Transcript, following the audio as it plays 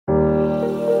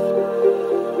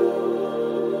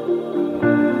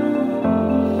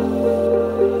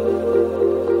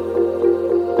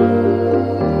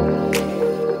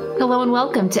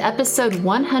welcome to episode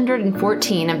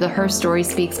 114 of the Her Story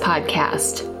Speaks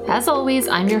podcast. As always,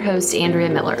 I'm your host, Andrea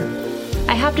Miller.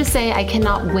 I have to say, I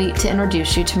cannot wait to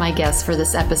introduce you to my guest for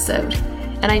this episode.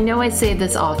 And I know I say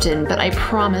this often, but I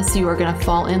promise you are going to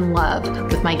fall in love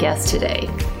with my guest today.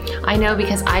 I know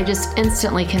because I just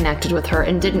instantly connected with her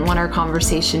and didn't want our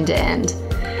conversation to end.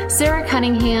 Sara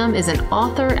Cunningham is an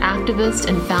author, activist,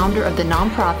 and founder of the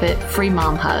nonprofit Free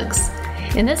Mom Hugs.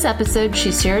 In this episode, she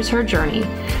shares her journey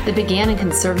that began in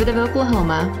conservative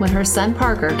Oklahoma when her son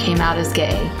Parker came out as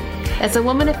gay. As a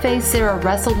woman of faith, Sara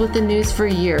wrestled with the news for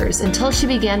years until she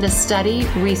began to study,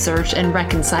 research, and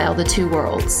reconcile the two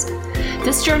worlds.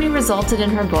 This journey resulted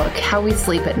in her book, How We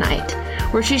Sleep at Night,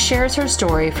 where she shares her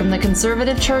story from the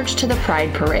conservative church to the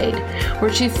Pride Parade,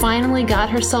 where she finally got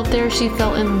herself there. She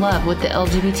fell in love with the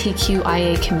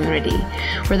LGBTQIA community,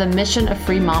 where the mission of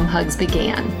Free Mom Hugs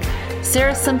began.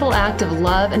 Sara's simple act of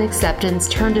love and acceptance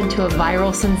turned into a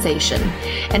viral sensation,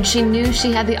 and she knew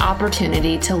she had the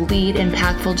opportunity to lead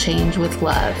impactful change with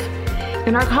love.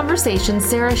 In our conversation,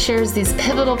 Sara shares these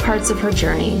pivotal parts of her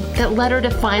journey that led her to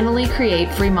finally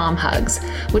create Free Mom Hugs,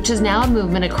 which is now a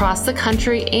movement across the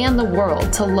country and the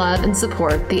world to love and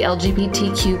support the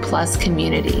LGBTQ+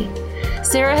 community.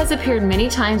 Sara has appeared many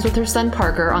times with her son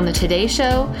Parker on the Today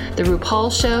Show, the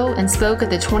RuPaul Show, and spoke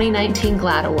at the 2019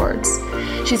 GLAAD Awards.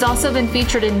 She's also been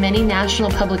featured in many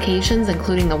national publications,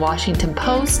 including the Washington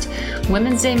Post,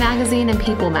 Women's Day Magazine, and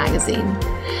People Magazine.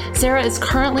 Sara is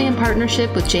currently in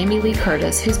partnership with Jamie Lee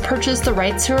Curtis, who's purchased the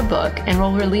rights to her book and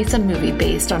will release a movie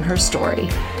based on her story.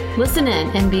 Listen in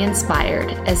and be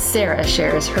inspired as Sara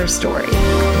shares her story.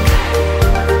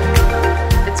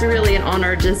 It's really an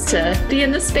honor just to be in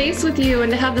this space with you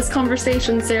and to have this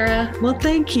conversation, Sara. Well,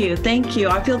 thank you. Thank you.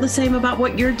 I feel the same about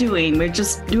what you're doing. We're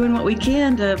just doing what we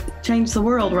can to change the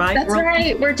world, right? That's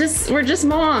right. We're just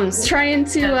moms trying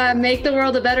to make the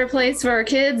world a better place for our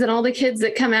kids and all the kids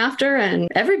that come after and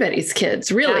everybody's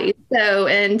kids, really. Yeah. So,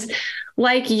 and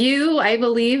like you, I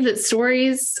believe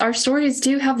that our stories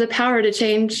do have the power to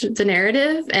change the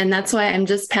narrative. And that's why I'm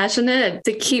just passionate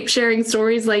to keep sharing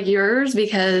stories like yours,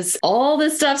 because all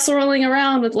this stuff swirling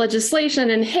around with legislation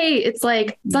and hate, it's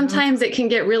like sometimes it can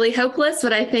get really hopeless.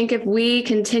 But I think if we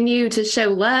continue to show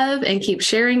love and keep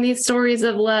sharing these stories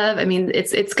of love, I mean,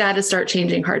 it's got to start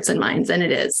changing hearts and minds. And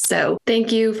it is. So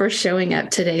thank you for showing up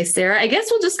today, Sara. I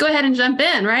guess we'll just go ahead and jump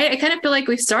in, right? I kind of feel like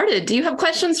we've started. Do you have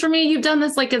questions for me? You've done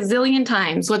this like a zillion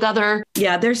times with other.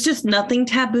 Yeah, there's just nothing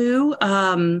taboo.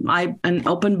 I'm an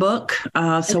open book.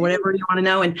 So whatever you want to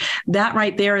know. And that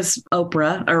right there is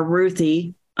Oprah or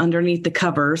Ruthie underneath the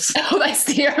covers. Oh, I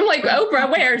see her. I'm like, Oprah,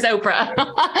 where's Oprah?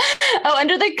 Oh,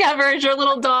 under the covers, your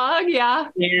little dog. Yeah.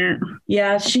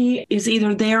 Yeah. She is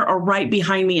either there or right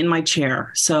behind me in my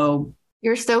chair. So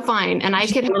you're so fine. And I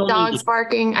could have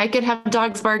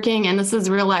dogs barking. And this is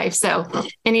real life. So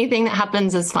anything that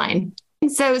happens is fine.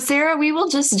 So, Sara, we will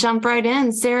just jump right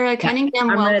in. Sara Cunningham,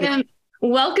 welcome.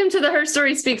 Welcome to the Her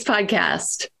Story Speaks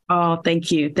podcast. Oh,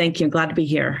 thank you. Thank you. I'm glad to be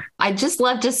here. I'd just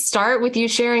love to start with you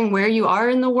sharing where you are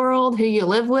in the world, who you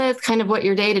live with, kind of what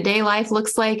your day-to-day life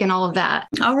looks like and all of that.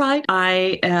 All right.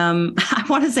 I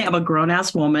want to say I'm a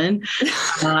grown-ass woman.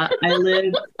 I live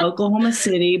in Oklahoma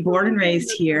City, born and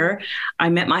raised here. I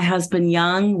met my husband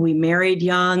young. We married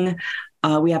young.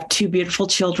 We have two beautiful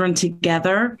children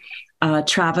together.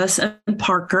 Travis and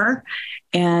Parker,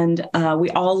 and we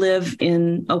all live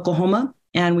in Oklahoma,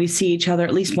 and we see each other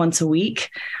at least once a week.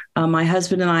 My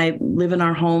husband and I live in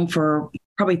our home for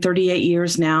probably 38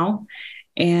 years now,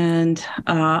 and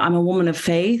I'm a woman of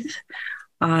faith.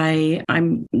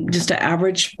 I'm just an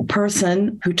average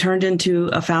person who turned into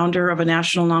a founder of a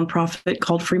national nonprofit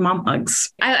called Free Mom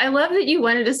Hugs. I love that you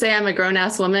wanted to say I'm a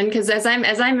grown-ass woman, because as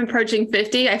I'm approaching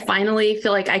 50, I finally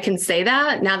feel like I can say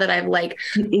that now that I've like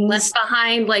left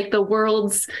behind like the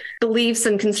world's beliefs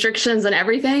and constrictions and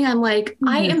everything. I'm like,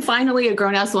 I am finally a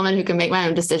grown-ass woman who can make my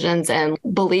own decisions and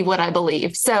believe what I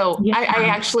believe. So yeah. I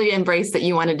actually embrace that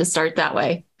you wanted to start that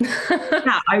way.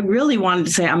 Yeah, I really wanted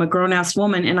to say I'm a grown-ass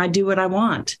woman and I do what I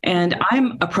want. And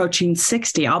I'm approaching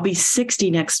 60. I'll be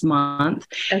 60 next month.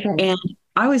 Okay. And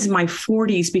I was in my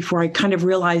 40s before I kind of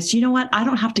realized, you know what? I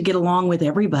don't have to get along with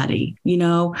everybody. You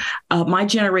know, my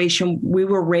generation, we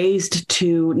were raised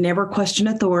to never question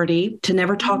authority, to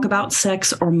never talk about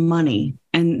sex or money.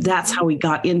 And that's how we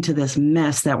got into this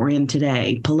mess that we're in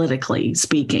today, politically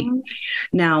speaking.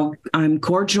 Now, I'm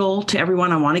cordial to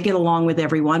everyone. I want to get along with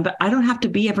everyone, but I don't have to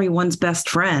be everyone's best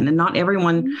friend, and not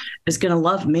everyone is going to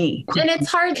love me. And it's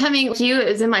hard coming to you. It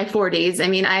was in my 40s. I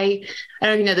mean, I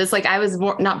don't even know this. Like, I was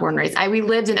not born and raised. We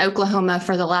lived in Oklahoma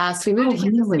for we moved to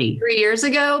Kansas City 3 years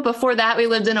ago. Before that, we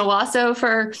lived in Owasso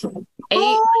for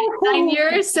 8, 9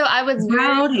 years. So I was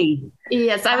Howdy.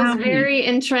 Yes, I was very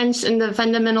entrenched in the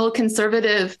fundamental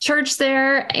conservative church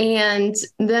there. And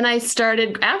then I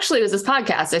started, actually, it was this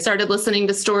podcast. I started listening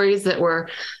to stories that were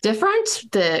different,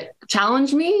 that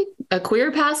challenged me, a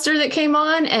queer pastor that came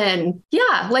on. And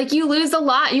yeah, like you lose a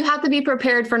lot. You have to be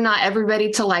prepared for not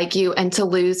everybody to like you and to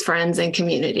lose friends and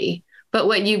community. But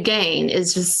what you gain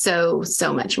is just so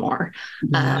much more.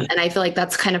 And I feel like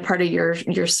that's kind of part of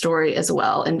your story as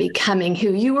well, and becoming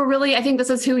who you were really, I think this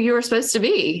is who you were supposed to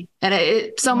be.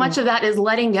 And so much of that is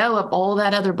letting go of all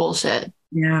that other bullshit.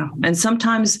 Yeah. And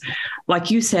sometimes,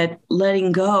 like you said,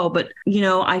 letting go. But,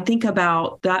 I think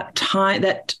about that time,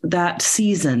 that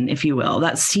season, if you will,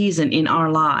 that season in our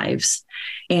lives.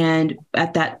 And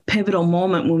at that pivotal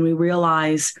moment when we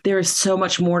realize there is so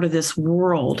much more to this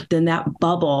world than that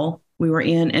bubble we were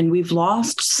in, and we've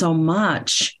lost so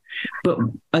much. But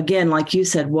again, like you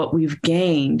said, what we've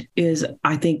gained is,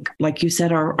 I think, like you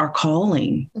said, our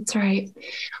calling. That's right.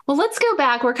 Well, let's go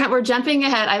back. We're jumping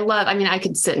ahead. I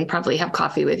could sit and probably have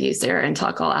coffee with you, Sarah, and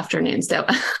talk all afternoon. So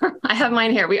I have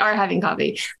mine here. We are having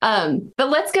coffee. But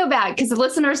let's go back, because the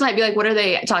listeners might be like, what are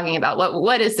they talking about?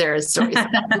 What is Sarah's story? So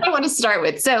that's what I want to start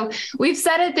with. So we've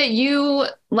said it that you,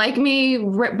 like me,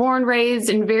 born, raised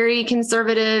in very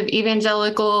conservative,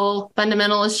 evangelical,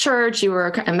 fundamentalist church. You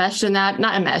were enmeshed in that,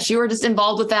 not enmeshed. You were just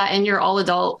involved with that in your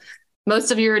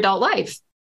most of your adult life.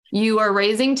 You are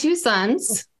raising 2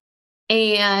 sons,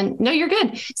 and no, you're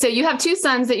good. So you have 2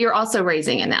 sons that you're also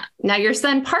raising in that. Now your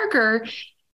son, Parker,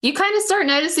 you kind of start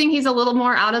noticing he's a little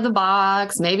more out of the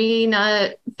box, maybe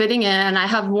not fitting in. I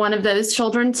have one of those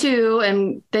children too,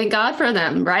 and thank God for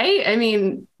them, right? I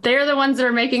mean, they're the ones that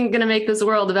are going to make this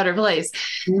world a better place.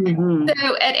 Mm-hmm.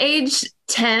 So at age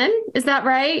 10, is that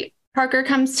right? Parker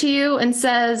comes to you and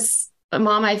says,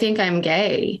 Mom, I think I'm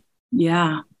gay.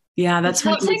 Yeah. Yeah, that's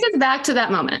right. Take us back to that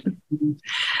moment.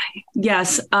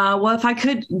 Yes. Well, if I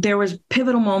could, there was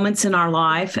pivotal moments in our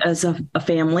life as a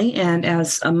family and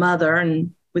as a mother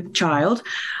and with child.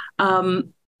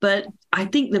 But I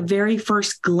think the very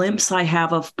first glimpse I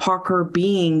have of Parker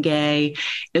being gay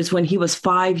is when he was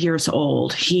 5 years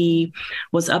old. He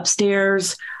was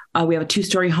upstairs. We have a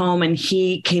 2-story home, and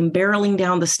he came barreling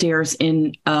down the stairs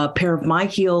in a pair of my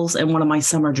heels and one of my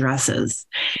summer dresses.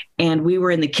 And we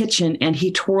were in the kitchen, and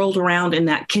he twirled around in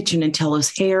that kitchen until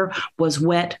his hair was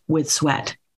wet with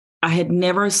sweat. I had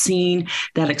never seen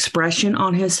that expression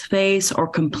on his face or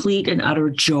complete and utter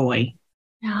joy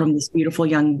from this beautiful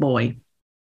young boy.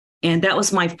 And that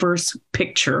was my first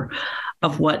picture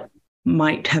of what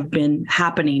might have been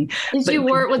happening. Did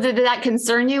that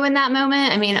concern you in that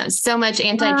moment? I mean, so much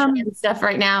anti-trans stuff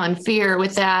right now and fear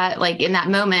with that. Like in that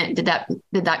moment, did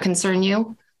that concern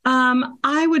you?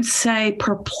 I would say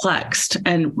perplexed,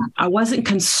 and I wasn't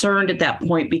concerned at that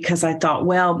point because I thought,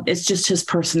 well, it's just his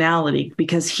personality,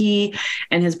 because he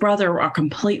and his brother are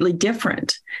completely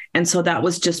different. And so that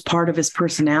was just part of his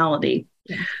personality.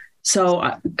 Yeah. So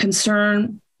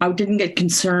I didn't get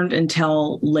concerned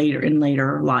until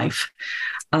later life.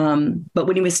 But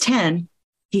when he was 10,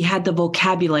 he had the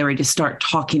vocabulary to start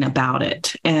talking about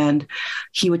it. And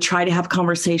he would try to have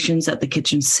conversations at the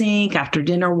kitchen sink, after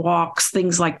dinner walks,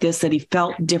 things like this, that he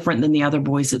felt different than the other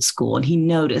boys at school. And he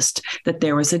noticed that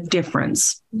there was a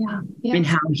difference in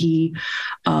how he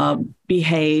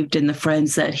behaved and the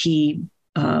friends that he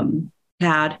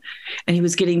had. And he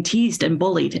was getting teased and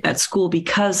bullied at school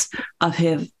because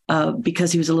he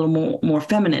was a little more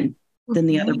feminine than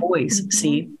the other boys,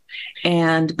 see?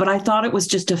 But I thought it was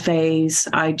just a phase.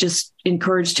 I just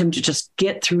encouraged him to just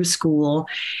get through school.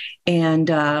 And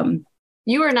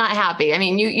you were not happy. I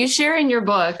mean, you share in your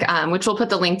book, which we'll put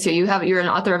the link to. You're an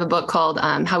author of a book called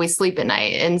How We Sleep at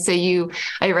Night. And so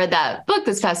I read that book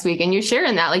this past week, and you share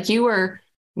in that, like, you were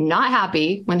not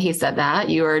happy when he said that.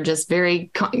 You were just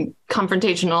very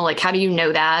confrontational. Like, how do you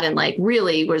know that? And like,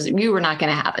 really, you were not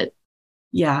going to have it.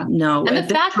 Yeah, no. And the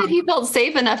fact that he felt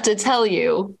safe enough to tell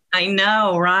you. I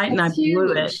know, right? And I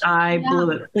blew it.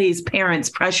 Blew it. Please, parents,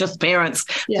 precious parents,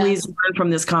 please learn from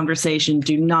this conversation.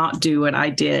 Do not do what I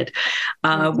did.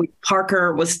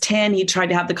 Parker was 10. He tried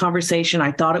to have the conversation.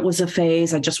 I thought it was a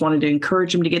phase. I just wanted to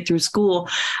encourage him to get through school.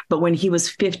 But when he was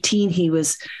 15, he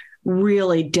was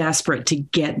really desperate to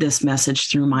get this message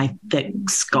through my thick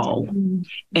skull.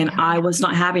 And I was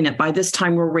not having it. By this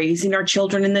time, we're raising our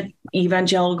children in the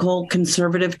evangelical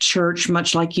conservative church,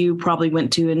 much like you probably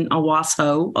went to in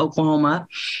Owasso, Oklahoma.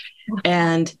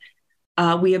 And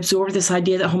we absorbed this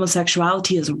idea that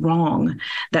homosexuality is wrong,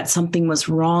 that something was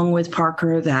wrong with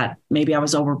Parker, that maybe I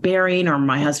was overbearing or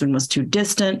my husband was too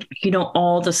distant.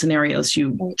 All the scenarios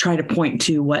you try to point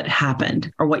to what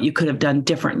happened or what you could have done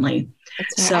differently.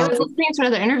 So I was listening to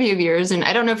another interview of yours, and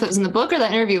I don't know if it was in the book or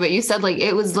that interview, but you said like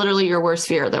it was literally your worst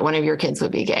fear that one of your kids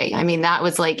would be gay. I mean, that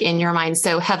was like in your mind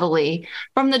so heavily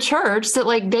from the church that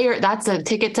like that's a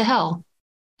ticket to hell.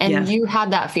 And you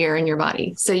had that fear in your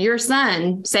body. So your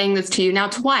son saying this to you now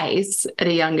twice at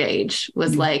a young age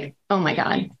was like, oh my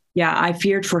God. Yeah, I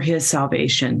feared for his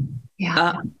salvation.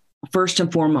 Yeah. First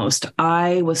and foremost,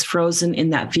 I was frozen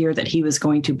in that fear that he was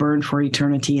going to burn for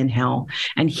eternity in hell.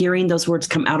 And hearing those words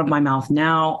come out of my mouth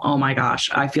now, oh my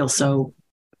gosh, I feel so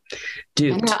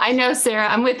duped. I know, Sarah,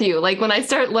 I'm with you. Like when I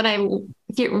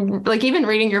like even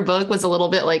reading your book was a little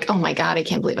bit like, oh my God, I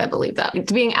can't believe I believe that.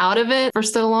 Being out of it for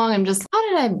so long, I'm just, how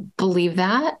did I believe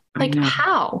that? Like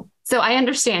how? So I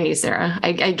understand you, Sarah.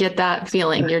 I get that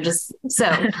feeling. You're just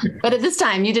but at this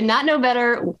time you did not know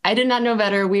better. I did not know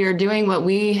better. We are doing what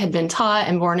we had been taught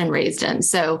and born and raised in.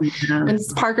 So when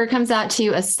Parker comes out to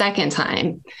you a second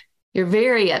time, you're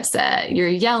very upset. You're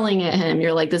yelling at him.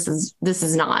 You're like, this is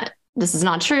not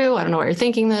true. I don't know why you're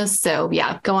thinking this. So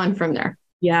yeah, go on from there.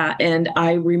 Yeah. And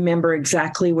I remember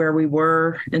exactly where we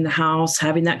were in the house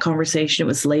having that conversation. It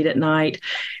was late at night.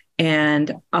 And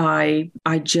and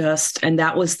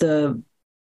that was the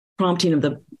prompting of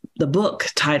the book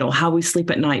title, How We Sleep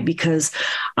at Night, because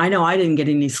I know I didn't get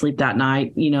any sleep that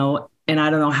night, and I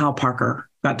don't know how Parker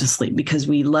got to sleep because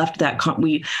we left that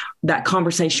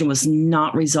conversation was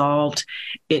not resolved.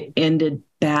 It ended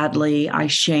badly. I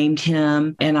shamed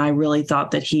him, and I really thought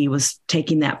that he was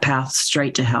taking that path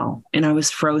straight to hell. And I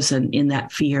was frozen in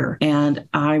that fear. And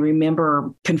I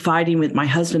remember confiding with my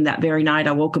husband that very night.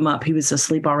 I woke him up. He was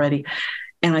asleep already.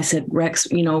 And I said, Rex,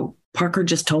 Parker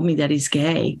just told me that he's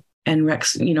gay. And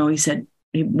Rex, he said,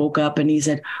 he woke up and he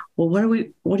said, well,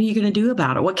 what are you going to do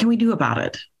about it? What can we do about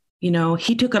it?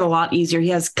 He took it a lot easier. He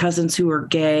has cousins who are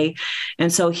gay.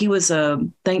 And so he was,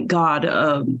 thank God,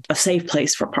 a safe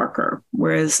place for Parker,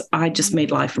 whereas I just made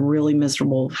life really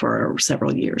miserable for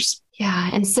several years.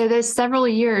 Yeah. And so those several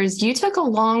years, you took a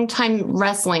long time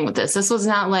wrestling with this. This was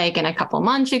not like in a couple of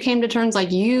months you came to terms,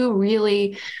 like you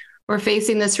really were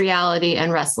facing this reality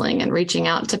and wrestling and reaching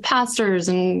out to pastors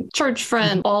and church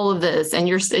friends, all of this. And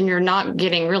you're not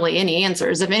getting really any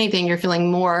answers. If anything, you're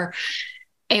feeling more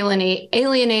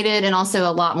alienated and also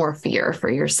a lot more fear for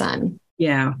your son.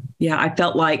 Yeah. I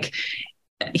felt like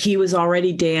he was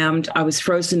already damned. I was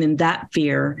frozen in that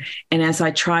fear. And as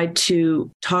I tried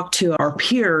to talk to our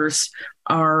peers,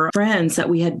 our friends that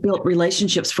we had built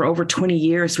relationships for over 20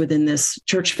 years within this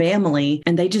church family,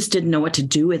 and they just didn't know what to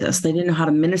do with us. They didn't know how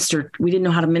to minister. We didn't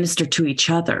know how to minister to each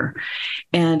other.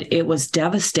 And it was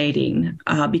devastating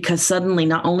because suddenly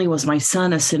not only was my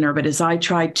son a sinner, but as I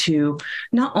tried to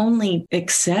not only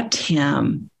accept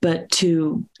him, but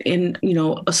to, in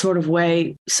a sort of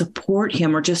way, support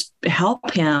him or just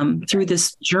help him through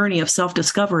this journey of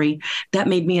self-discovery, that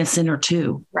made me a sinner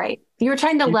too. Right. You were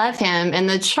trying to love him, and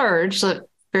the church,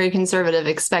 very conservative,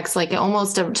 expects like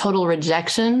almost a total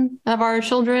rejection of our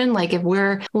children. Like if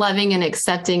we're loving and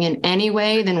accepting in any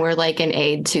way, then we're like an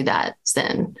aid to that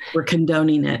sin. We're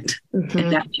condoning it. Mm-hmm.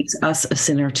 And that makes us a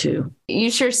sinner too. You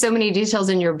share so many details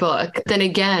in your book. Then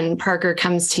again, Parker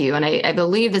comes to you, and I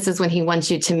believe this is when he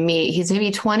wants you to meet. He's maybe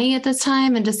 20 at this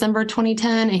time in December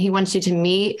 2010, and he wants you to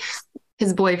meet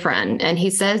his boyfriend. And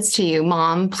he says to you,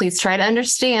 Mom, please try to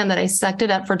understand that I sucked it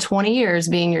up for 20 years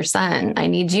being your son. I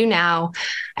need you now.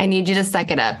 I need you to suck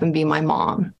it up and be my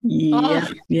mom. Yeah.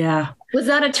 Oh. Yeah. Was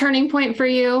that a turning point for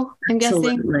you? I'm guessing.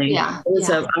 Absolutely. Yeah. It was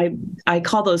I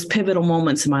call those pivotal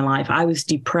moments in my life. I was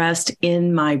depressed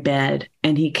in my bed,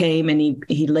 and he came and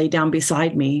he laid down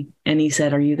beside me and he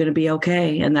said, are you going to be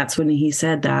okay? And that's when he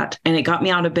said that. And it got me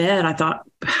out of bed. I thought,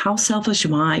 how selfish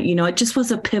am I? It just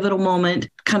was a pivotal moment,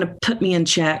 kind of put me in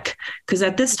check. Because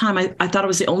at this time, I thought I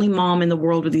was the only mom in the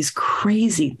world with these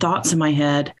crazy thoughts in my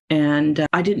head. And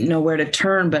I didn't know where to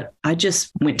turn, but I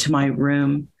just went to my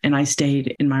room and I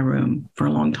stayed in my room for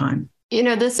a long time.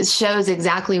 This shows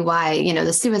exactly why,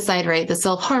 the suicide rate, the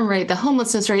self-harm rate, the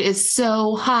homelessness rate is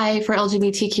so high for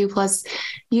LGBTQ plus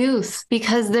youth,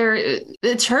 because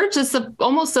the church is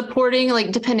almost supporting,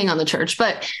 like depending on the church,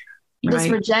 but this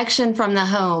rejection from the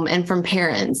home and from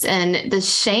parents, and the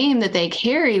shame that they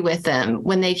carry with them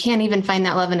when they can't even find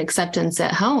that love and acceptance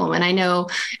at home. And I know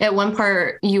at one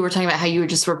part you were talking about how you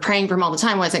were praying for him all the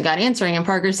time. Wasn't God answering? And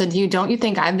Parker said, don't you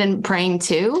think I've been praying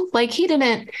too? Like he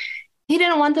didn't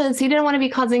want this. He didn't want to be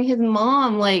causing his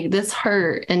mom like this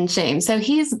hurt and shame. So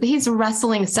he's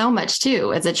wrestling so much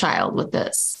too as a child with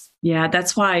this. Yeah,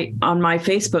 that's why on my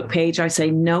Facebook page, I say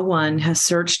no one has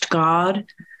searched God,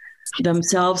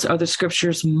 themselves, or the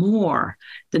scriptures more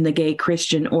than the gay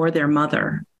Christian or their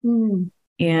mother. Mm.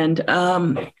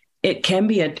 And it can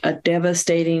be a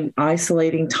devastating,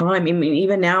 isolating time. I mean,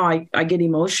 even now I get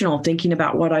emotional thinking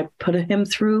about what I put him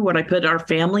through, what I put our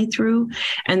family through.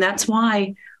 And that's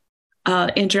why,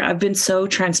 Andrea, I've been so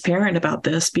transparent about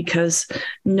this, because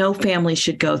no family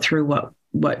should go through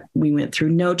what we went through.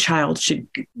 No child should,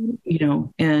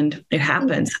 and it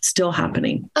happens. It's still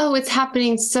happening. Oh, it's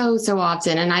happening so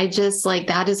often. And I just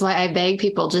that is why I beg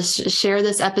people, just share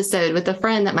this episode with a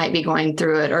friend that might be going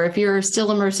through it. Or if you're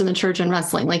still immersed in the church and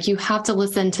wrestling, you have to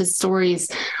listen to stories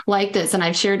like this. And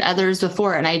I've shared others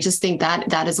before. And I just think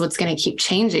that is what's going to keep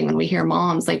changing when we hear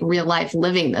moms real life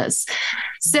living this.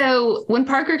 So when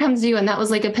Parker comes to you, and that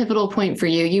was a pivotal point for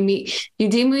you, you meet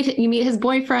his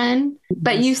boyfriend,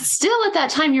 but you still at that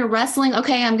time, you're wrestling.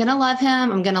 Okay, I'm going to love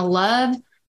him. I'm going to love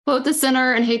quote the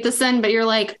sinner and hate the sin. But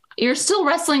you're still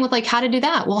wrestling with how to do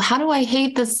that. Well, how do I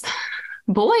hate this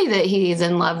boy that he's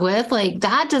in love with?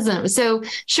 That doesn't. So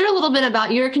share a little bit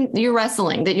about your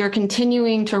wrestling, that you're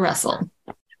continuing to wrestle.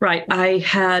 Right. I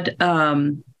had,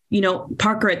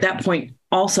 Parker at that point.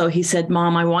 Also, he said,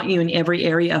 Mom, I want you in every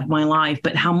area of my life,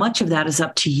 but how much of that is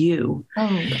up to you? Oh,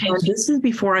 okay. And this is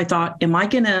before I thought, am I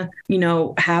going to,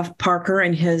 have Parker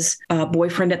and his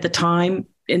boyfriend at the time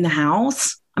in the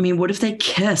house? I mean, what if they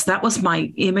kiss? That was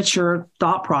my immature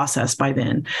thought process by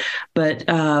then. But,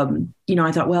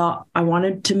 I thought, well, I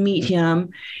wanted to meet him,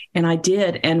 and I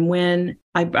did. And when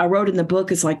I wrote in the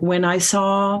book, it's when I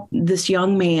saw this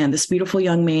beautiful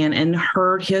young man, and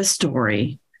heard his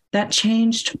story, that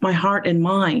changed my heart and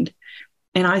mind.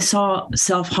 And I saw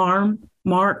self-harm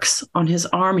marks on his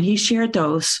arm, and he shared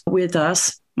those with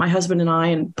us, my husband and I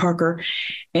and Parker.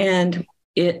 And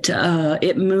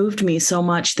it moved me so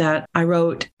much that I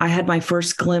had my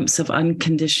first glimpse of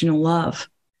unconditional love.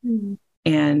 Mm-hmm.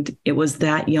 And it was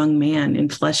that young man in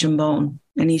flesh and bone.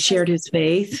 And he shared his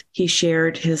faith. He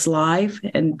shared his life,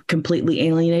 and completely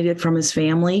alienated from his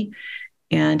family.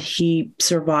 And he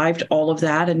survived all of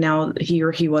that. And now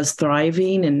he was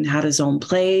thriving and had his own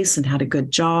place and had a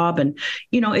good job. And,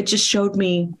 it just showed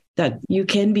me that you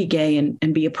can be gay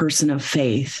and be a person of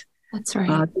faith. That's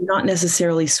right. Not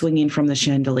necessarily swinging from the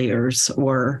chandeliers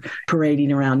or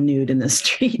parading around nude in the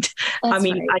street. That's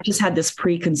right. I just had this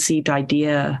preconceived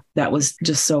idea that was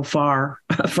just so far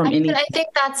from any. But I think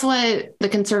that's what the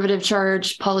conservative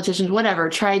church, politicians, whatever,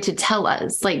 tried to tell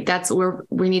us. That's where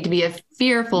we need to be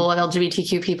fearful of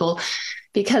LGBTQ people,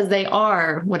 because they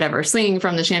are swinging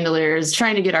from the chandeliers,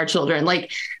 trying to get our children.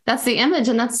 That's the image,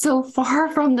 and that's so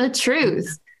far from the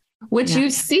truth. Which you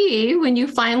see when you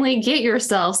finally get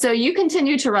yourself. So you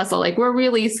continue to wrestle. We're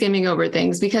really skimming over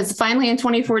things, because finally in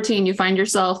 2014, you find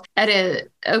yourself at a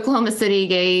Oklahoma City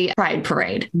gay pride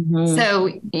parade. Mm-hmm.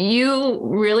 So you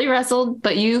really wrestled,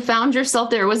 but you found yourself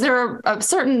there. Was there a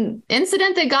certain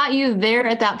incident that got you there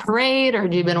at that parade, or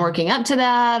had you been working up to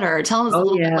that? Or tell us a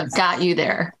little bit what got you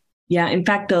there. Yeah. In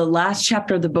fact, the last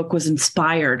chapter of the book was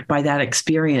inspired by that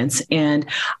experience. And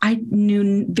I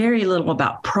knew very little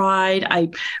about pride. I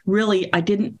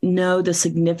didn't know the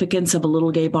significance of a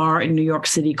little gay bar in New York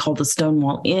City called the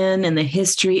Stonewall Inn, and the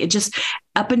history. It just,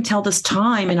 up until this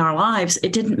time in our lives,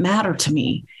 it didn't matter to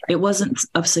me. It wasn't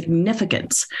of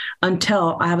significance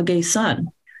until I have a gay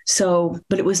son. So,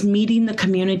 but it was meeting the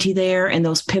community there and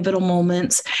those pivotal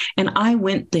moments. And I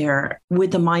went there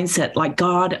with the mindset,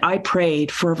 God, I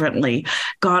prayed fervently,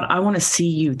 God, I want to see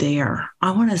you there.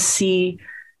 I want to see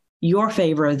your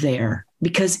favor there.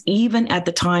 Because even at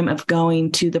the time of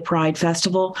going to the Pride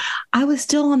Festival, I was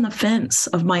still on the fence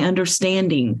of my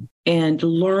understanding and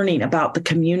learning about the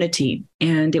community.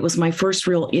 And it was my first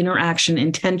real interaction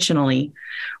intentionally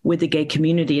with the gay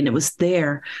community. And it was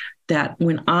there that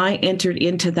when I entered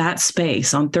into that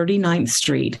space on 39th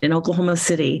Street in Oklahoma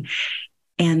City,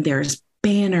 and there's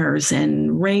banners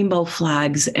and rainbow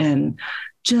flags, and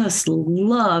just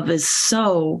love is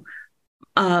so,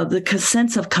 the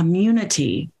sense of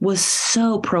community was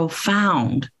so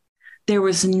profound. There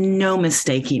was no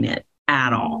mistaking it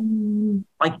at all.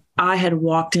 I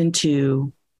walked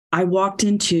into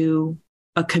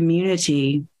a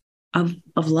community of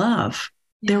love.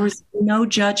 There was no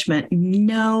judgment,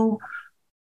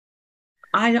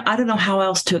 I don't know how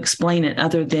else to explain it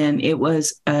other than it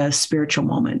was a spiritual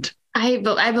moment. I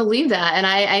believe that. And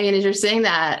I mean, as you're saying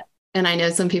that, and I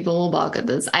know some people will balk at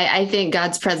this, I think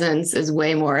God's presence is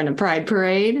way more in a pride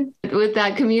parade with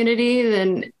that community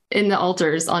than in the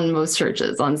altars on most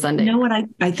churches on Sunday. You know what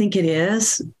I think it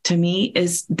is, to me,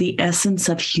 is the essence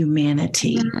of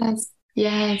humanity. Yes.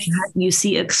 Yes. You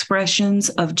see expressions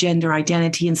of gender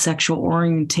identity and sexual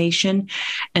orientation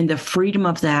and the freedom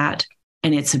of that.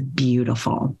 And it's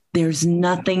beautiful. There's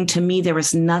nothing, to me, there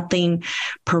was nothing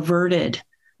perverted,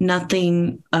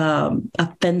 nothing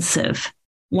offensive.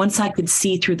 Once I could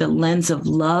see through the lens of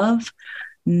love,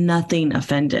 nothing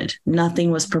offended,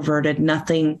 nothing was perverted,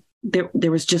 nothing,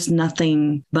 there was just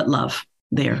nothing but love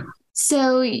there.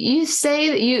 So you say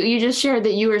that you just shared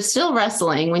that you were still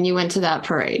wrestling when you went to that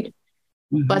parade.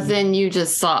 Mm-hmm. But then you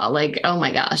just saw like, oh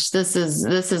my gosh, this is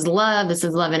love. This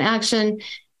is love in action.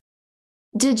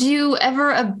 Did you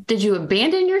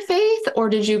abandon your faith, or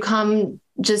did you come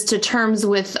just to terms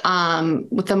with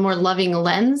a more loving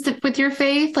lens with your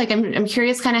faith? Like, I'm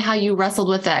curious kind of how you wrestled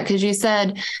with that. Cause you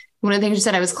said, one of the things you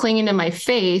said, I was clinging to my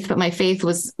faith, but my faith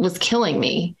was killing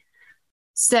me.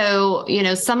 So,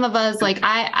 some of us, like,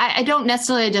 I don't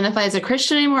necessarily identify as a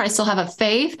Christian anymore. I still have a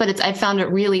faith, but I found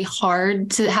it really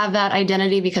hard to have that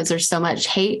identity because there's so much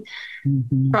hate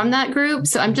from that group.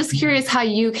 So I'm just curious how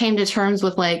you came to terms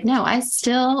with like, no, I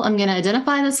still am going to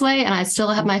identify this way, and I still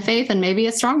have my faith, and maybe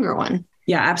a stronger one.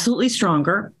 Yeah, absolutely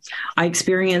stronger. I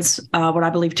experience what I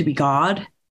believe to be God.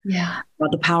 Yeah.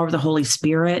 The power of the Holy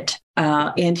Spirit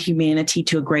and humanity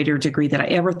to a greater degree than I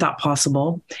ever thought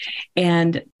possible.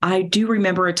 And I do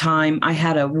remember a time I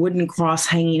had a wooden cross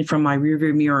hanging from my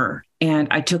rearview mirror, and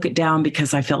I took it down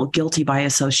because I felt guilty by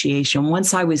association.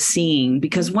 Once I was seeing,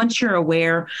 because once you're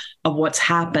aware of what's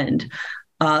happened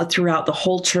throughout the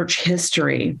whole church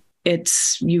history,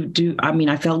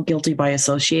 I felt guilty by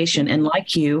association. And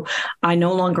like you, I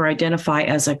no longer identify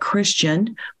as a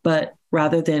Christian, but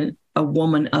rather than a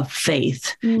woman of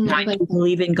faith. I do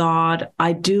believe in God.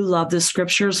 I do love the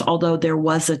scriptures, although there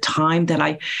was a time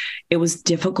that it was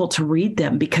difficult to read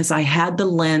them because I had the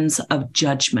lens of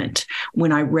judgment.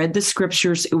 When I read the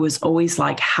scriptures, it was always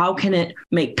like, how can it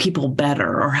make people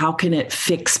better? Or how can it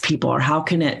fix people? Or how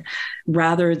can it,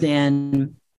 rather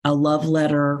than a love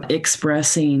letter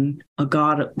expressing a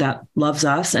God that loves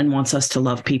us and wants us to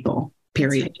love people,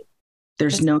 period.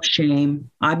 There's no shame.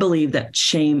 I believe that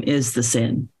shame is the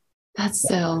sin. That's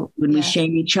so. When we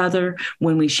shame each other,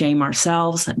 when we shame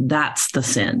ourselves, that's the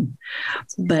sin.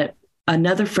 But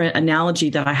another analogy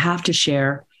that I have to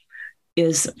share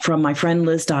is from my friend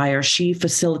Liz Dyer. She'd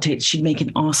make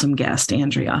an awesome guest,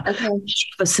 Andrea. Okay. She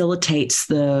facilitates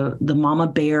the Mama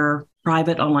Bear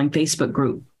private online Facebook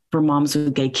group for moms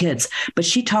with gay kids. But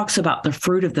she talks about the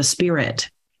fruit of the Spirit.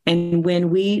 And when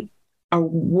we are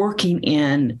working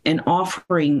in and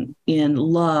offering in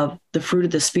love, the fruit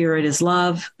of the Spirit is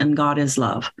love, and God is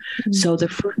love. Mm-hmm. So the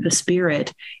fruit of the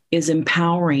Spirit is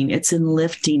empowering, it's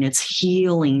enlifting, it's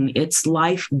healing, it's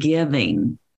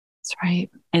life-giving. That's right.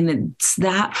 And it's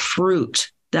that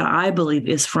fruit that I believe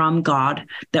is from God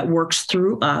that works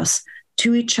through us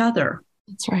to each other.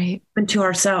 That's right. And to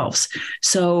ourselves.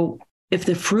 So if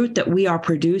the fruit that we are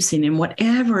producing in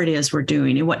whatever it is we're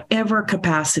doing, in whatever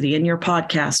capacity, in your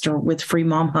podcast or with Free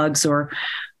Mom Hugs or,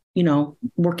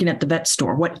 working at the vet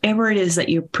store, whatever it is that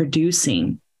you're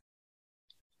producing,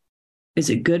 is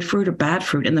it good fruit or bad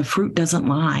fruit? And the fruit doesn't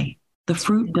lie. The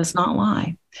fruit does not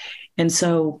lie. And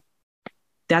so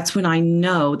that's when I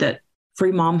know that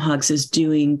Free Mom Hugs is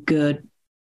doing good,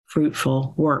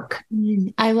 fruitful work.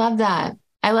 I love that.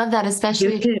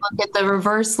 Especially if you look at the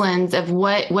reverse lens of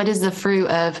what is the fruit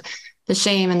of the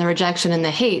shame and the rejection and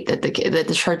the hate that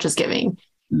the church is giving.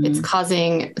 Mm-hmm. It's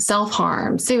causing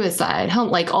self-harm, suicide,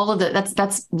 like all of that.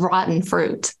 That's rotten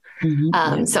fruit.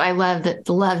 Mm-hmm. So I love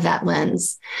that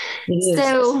lens.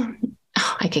 So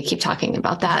I could keep talking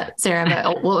about that, Sara,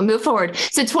 but we'll move forward.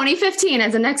 So 2015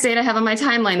 as the next date I have on my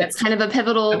timeline. That's kind of a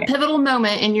pivotal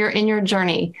moment in your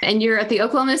journey. And you're at the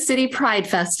Oklahoma City Pride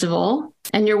Festival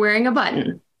and you're wearing a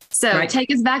button. So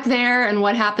Take us back there and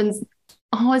what happens.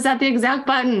 Oh, is that the exact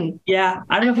button? Yeah.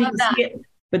 I don't know if you can see it,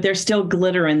 but there's still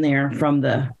glitter in there from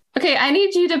the. Okay. I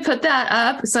need you to put that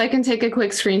up so I can take a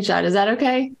quick screenshot. Is that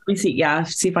okay? Let me see. Yeah.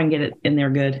 See if I can get it in there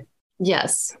good.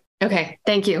 Yes. Okay.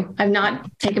 Thank you. I've not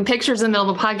taken pictures in the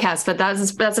middle of a podcast, but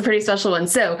that's a pretty special one.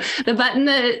 So the button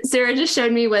that Sara just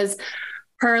showed me was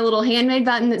her little handmade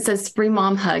button that says Free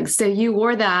Mom Hugs. So you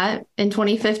wore that in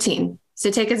 2015. So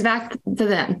take us back to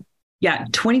then. Yeah,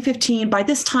 2015. By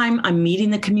this time, I'm meeting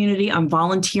the community. I'm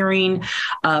volunteering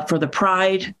for the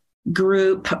Pride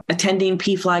group, attending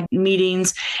PFLAG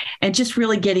meetings, and just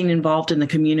really getting involved in the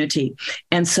community.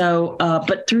 And so,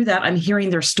 but through that, I'm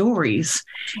hearing their stories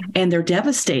and they're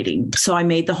devastating. So I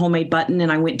made the homemade button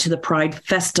and I went to the Pride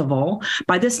Festival.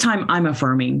 By this time, I'm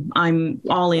affirming. I'm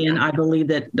all in. I believe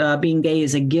that being gay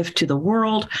is a gift to the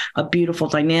world, a beautiful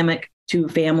dynamic to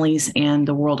families and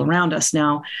the world around us.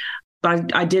 Now,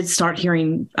 But I did start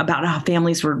hearing about how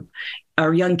families or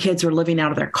young kids were living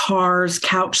out of their cars,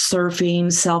 couch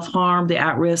surfing, self-harm, the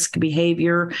at-risk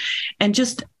behavior, and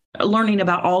just learning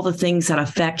about all the things that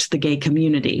affect the gay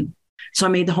community. So I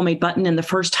made the homemade button, and the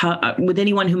first hug with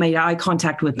anyone who made eye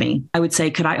contact with me, I would say,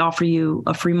 could I offer you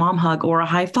a free mom hug or a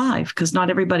high five? Because not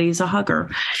everybody is a hugger.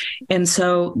 And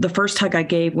so the first hug I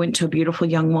gave went to a beautiful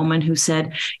young woman who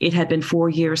said it had been 4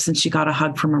 years since she got a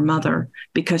hug from her mother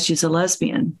because she's a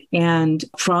lesbian. And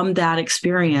from that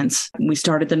experience, we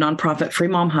started the nonprofit Free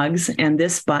Mom Hugs. And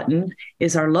this button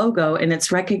is our logo, and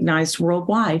it's recognized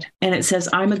worldwide. And it says,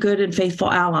 I'm a good and faithful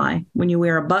ally. When you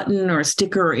wear a button or a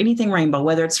sticker or anything rainbow,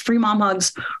 whether it's Free Mom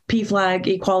Hugs, PFLAG,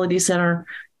 Equality Center,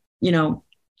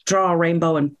 draw a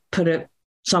rainbow and put it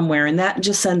somewhere. And that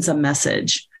just sends a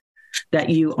message that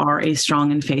you are a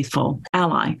strong and faithful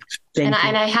ally. And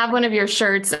I have one of your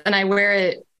shirts, and I wear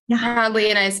it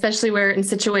proudly. And I especially wear it in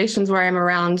situations where I'm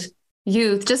around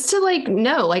youth, just to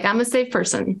know, I'm a safe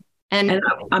person. And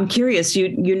I'm curious,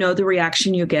 you know the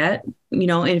reaction you get,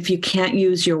 and if you can't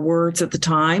use your words at the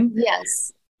time.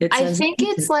 Yes. I think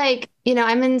it's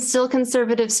I'm in still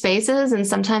conservative spaces, and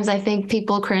sometimes I think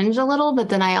people cringe a little, but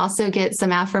then I also get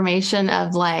some affirmation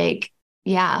of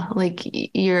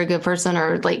you're a good person,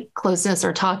 or closeness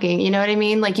or talking, you know what I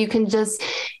mean? You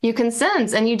can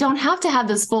sense, and you don't have to have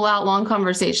this full out long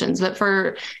conversations, but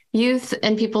for youth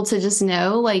and people to just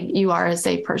know, you are a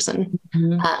safe person.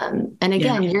 Mm-hmm. And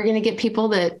again, you're going to get people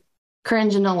that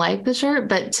cringe and don't like the shirt,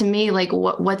 but to me,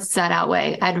 what's that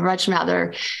outweigh? I'd much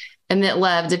rather emit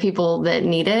love to people that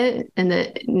need it and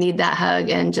that need that hug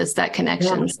and just that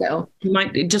connection. So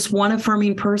just one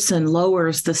affirming person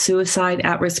lowers the suicide,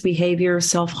 at-risk behavior,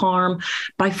 self-harm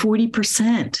by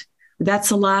 40%. That's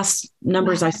the last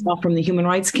numbers I saw from the Human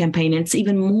Rights Campaign. It's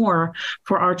even more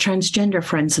for our transgender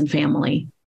friends and family.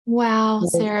 Wow,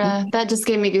 Sarah, that just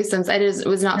gave me goosebumps. I just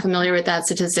was not familiar with that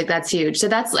statistic. That's huge. So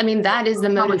that is the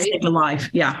motivation.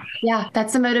 Life. Yeah. Yeah.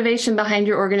 That's the motivation behind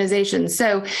your organization.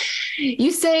 So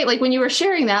you say, when you were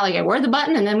sharing that, I wore the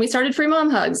button and then we started Free Mom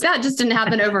Hugs. That just didn't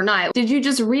happen overnight. Did you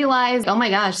just realize, oh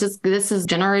my gosh, this is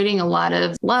generating a lot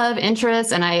of love,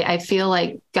 interest. And I feel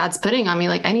like God's putting on me,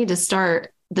 I need to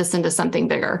start this into something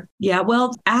bigger? Yeah.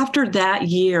 Well, after that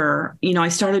year, I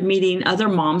started meeting other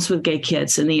moms with gay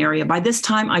kids in the area. By this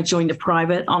time, I joined a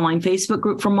private online Facebook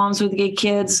group for moms with gay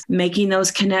kids, making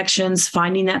those connections,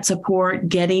 finding that support,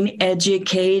 getting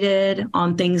educated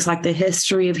on things like the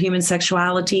history of human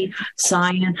sexuality,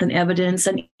 science and evidence,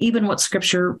 and even what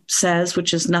scripture says,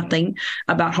 which is nothing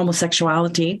about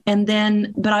homosexuality.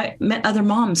 But I met other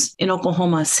moms in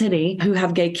Oklahoma City who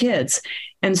have gay kids.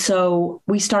 And so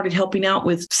we started helping out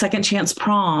with Second Chance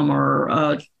Prom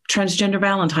or Transgender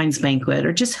Valentine's Banquet,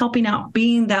 or just helping out,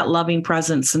 being that loving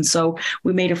presence. And so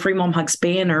we made a Free Mom Hugs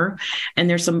banner, and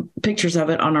there's some pictures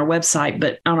of it on our website,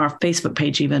 but on our Facebook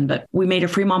page even. But we made a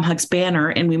Free Mom Hugs banner,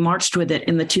 and we marched with it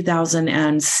in the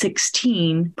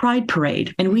 2016 Pride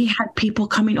Parade. And we had people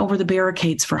coming over the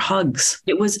barricades for hugs.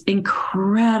 It was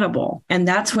incredible. And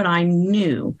that's when I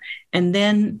knew. And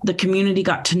then the community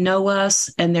got to know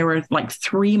us, and there were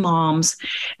 3 moms,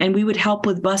 and we would help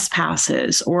with bus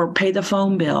passes or pay the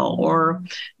phone bill or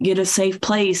get a safe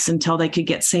place until they could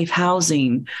get safe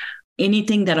housing,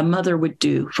 anything that a mother would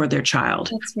do for their child.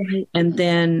 That's right. And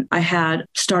then I had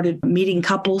started meeting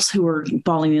couples who were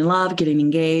falling in love, getting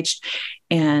engaged.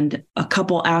 And a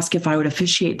couple asked if I would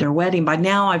officiate their wedding. By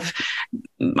now I've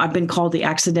been called the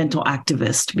accidental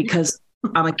activist, because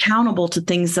I'm accountable to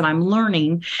things that I'm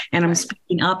learning, and I'm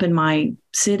speaking up in my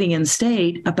city and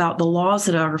state about the laws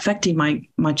that are affecting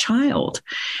my child.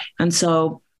 And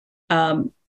so I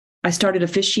started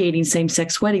officiating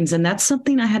same-sex weddings, and that's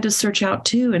something I had to search out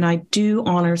too. And I do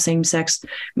honor same-sex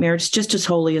marriage just as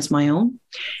wholly as my own.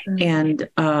 Mm-hmm.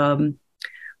 And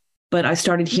but I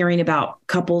started hearing about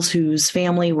couples whose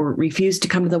family were refused to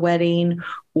come to the wedding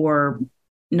or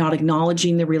not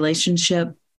acknowledging the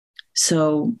relationship.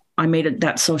 So I made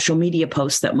that social media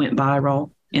post that went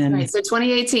viral. And right. So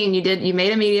 2018, you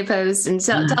made a media post, and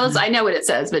tell us, I know what it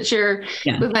says, but share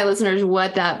with my listeners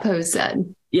what that post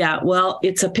said. Yeah, well,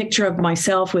 it's a picture of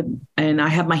myself and I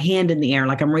have my hand in the air,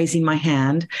 like I'm raising my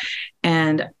hand.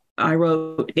 And I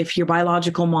wrote, if your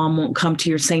biological mom won't come to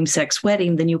your same-sex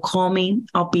wedding, then you call me.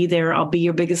 I'll be there. I'll be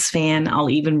your biggest fan. I'll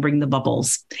even bring the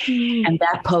bubbles. Mm. And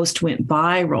that post went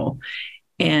viral.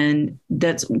 And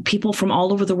that's people from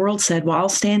all over the world said, well, I'll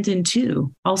stand in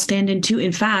too. I'll stand in too.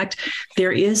 In fact,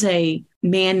 there is a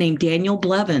man named Daniel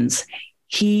Blevins.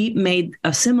 He made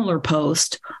a similar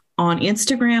post on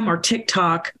Instagram or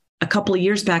TikTok a couple of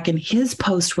years back, and his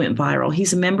post went viral.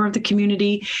 He's a member of the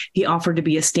community. He offered to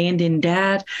be a stand-in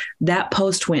dad. That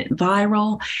post went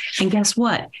viral. And guess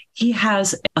what? He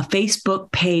has a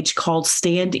Facebook page called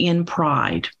Stand in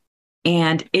Pride.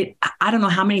 And I don't know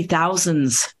how many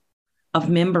thousands of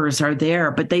members are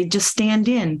there, but they just stand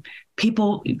in.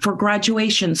 People for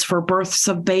graduations, for births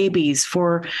of babies,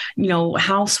 for,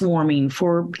 housewarming,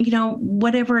 for,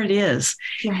 whatever it is.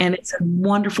 Right. And it's a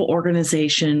wonderful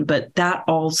organization, but that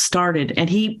all started. And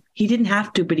he didn't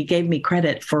have to, but he gave me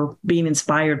credit for being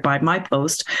inspired by my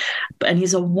post. And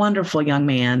he's a wonderful young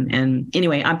man. And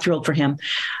anyway, I'm thrilled for him.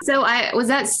 So was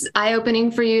that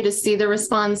eye-opening for you to see the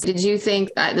response? Did you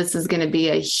think that this is going to be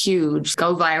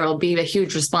go viral, be a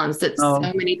huge response, that so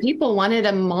many people wanted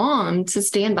a mom to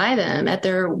stand by them at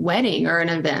their wedding or an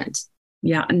event?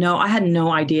 Yeah, no, I had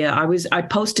no idea. I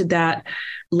posted that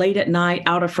late at night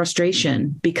out of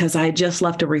frustration because I had just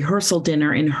left a rehearsal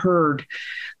dinner and heard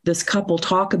this couple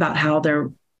talk about how their,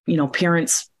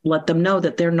 parents let them know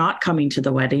that they're not coming to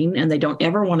the wedding and they don't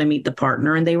ever want to meet the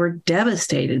partner. And they were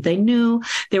devastated. They knew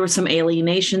there was some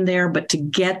alienation there, but to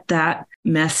get that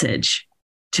message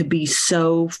to be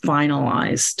so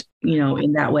finalized,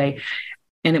 in that way.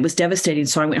 And it was devastating.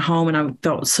 So I went home and I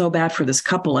felt so bad for this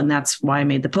couple. And that's why I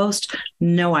made the post.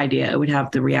 No idea it would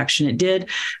have the reaction it did.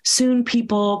 Soon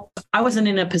I wasn't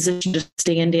in a position to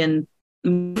stand in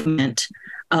movement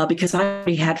because I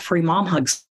already had free mom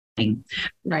hugs.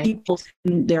 Right. People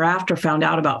thereafter found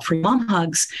out about free mom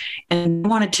hugs and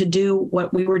wanted to do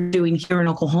what we were doing here in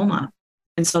Oklahoma.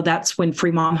 And so that's when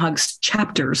free mom hugs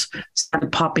chapters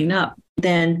started popping up.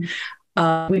 Then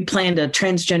we planned a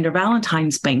transgender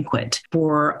Valentine's banquet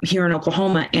for here in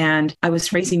Oklahoma, and I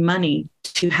was raising money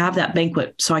to have that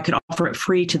banquet so I could offer it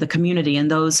free to the community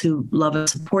and those who love and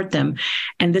support them.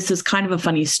 And this is kind of a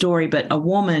funny story, but a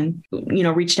woman,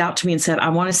 reached out to me and said, I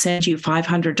want to send you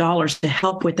 $500 to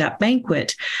help with that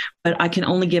banquet, but I can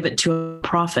only give it to a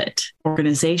nonprofit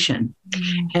organization.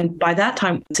 Mm-hmm. And by that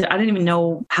time, I didn't even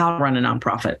know how to run a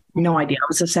nonprofit. No idea. I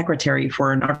was a secretary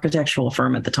for an architectural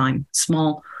firm at the time,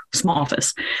 small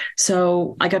office.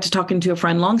 So I got to talking to a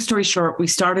friend. Long story short, we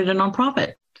started a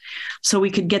nonprofit so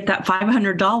we could get that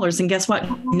 $500. And guess what?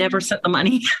 Never sent the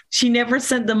money. She never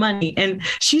sent the money. And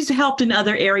she's helped in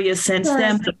other areas since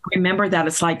then. But remember that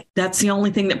it's like, that's the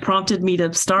only thing that prompted me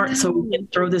to start. So we can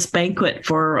throw this banquet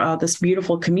for this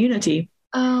beautiful community.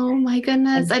 Oh my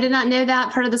goodness. I did not know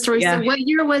that part of the story. Yeah. So what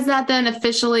year was that then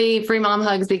officially Free Mom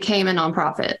Hugs became a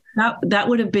nonprofit? That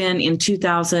would have been in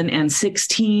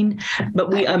 2016,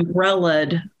 but we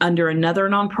umbrellaed under another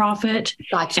nonprofit.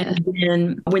 Gotcha. And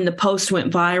then when the post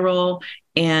went viral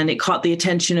and it caught the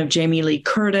attention of Jamie Lee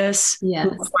Curtis, yes,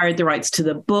 who acquired the rights to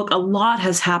the book, a lot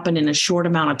has happened in a short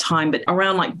amount of time. But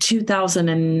around like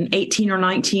 2018 or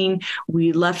 19,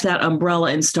 we left that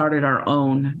umbrella and started our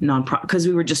own nonprofit because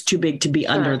we were just too big to be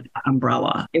under that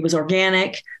umbrella. It was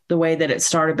organic the way that it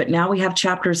started, but now we have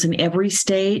chapters in every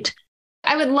state.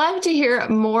 I would love to hear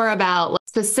more about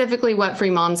specifically what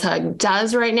Free Moms Hug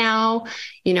does right now.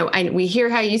 We hear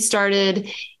how you started.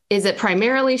 Is it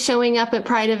primarily showing up at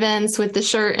Pride events with the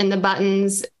shirt and the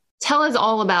buttons? Tell us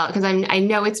all about, because I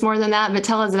know it's more than that, but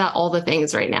tell us about all the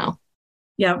things right now.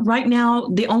 Yeah, right now,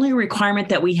 the only requirement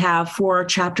that we have for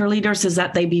chapter leaders is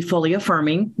that they be fully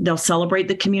affirming. They'll celebrate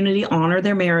the community, honor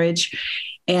their marriage,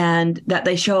 and that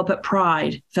they show up at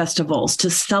Pride festivals to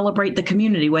celebrate the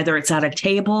community, whether it's at a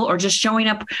table or just showing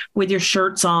up with your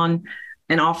shirts on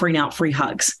and offering out free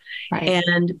hugs. Right.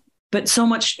 But so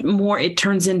much more, it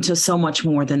turns into so much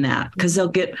more than that because they'll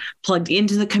get plugged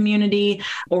into the community.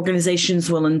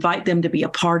 Organizations will invite them to be a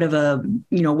part of a,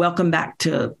 welcome back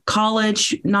to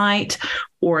college night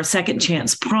or a second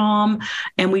chance prom.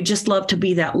 And we just love to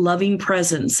be that loving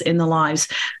presence in the lives.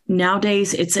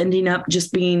 Nowadays, it's ending up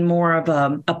just being more of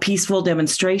a peaceful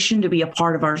demonstration to be a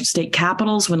part of our state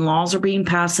capitals when laws are being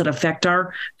passed that affect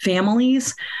our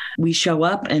families. We show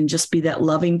up and just be that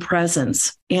loving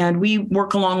presence. And we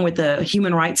work along with the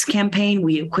Human Rights Campaign.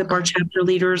 We equip our chapter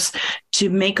leaders to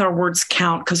make our words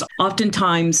count, because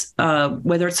oftentimes,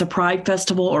 whether it's a Pride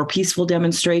festival or peaceful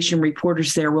demonstration,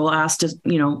 reporters there will ask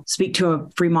to, speak to a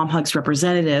Free Mom Hugs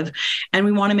representative. And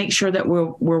we want to make sure that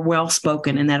we're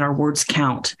well-spoken and that our words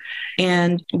count.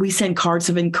 And we send cards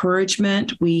of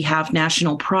encouragement. We have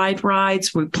national Pride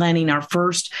rides. We're planning our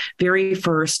very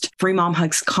first Free Mom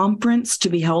Hugs conference to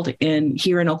be held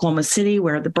here in Oklahoma City,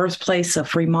 where the birthplace of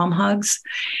Free Mom Hugs.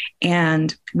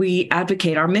 And we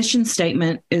advocate. Our mission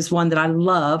statement is one that I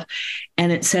love,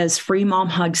 and it says, Free Mom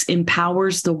Hugs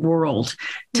empowers the world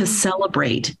to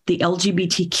celebrate the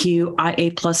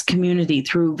LGBTQIA plus community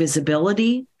through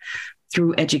visibility,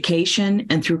 through education,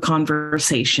 and through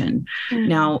conversation.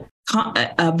 Now,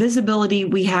 Visibility,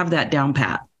 we have that down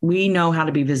pat. We know how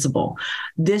to be visible.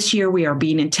 This year, we are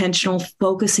being intentional,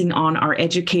 focusing on our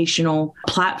educational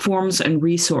platforms and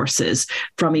resources,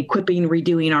 from equipping,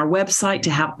 redoing our website to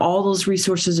have all those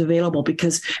resources available,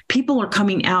 because people are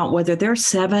coming out, whether they're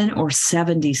 7 or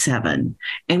 77,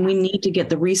 and we need to get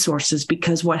the resources,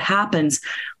 because what happens,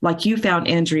 like you found,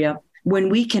 Andrea, when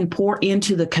we can pour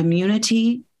into the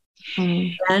community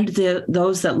and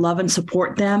those that love and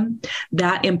support them,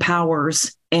 that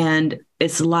empowers, and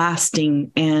it's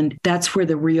lasting. And that's where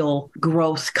the real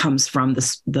growth comes from.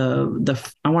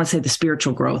 I want to say the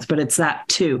spiritual growth, but it's that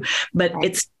too. But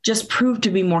it's just proved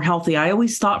to be more healthy. I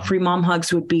always thought Free Mom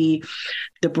Hugs would be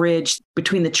the bridge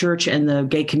between the church and the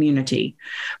gay community.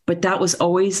 But that was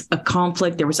always a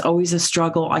conflict. There was always a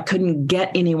struggle. I couldn't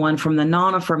get anyone from the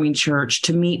non-affirming church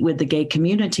to meet with the gay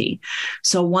community.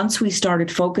 So once we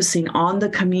started focusing on the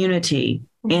community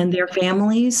and their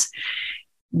families,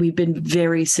 we've been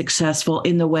very successful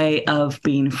in the way of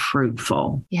being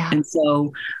fruitful. Yeah. And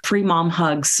so Free Mom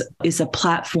Hugs is a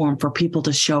platform for people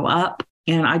to show up.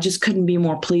 And I just couldn't be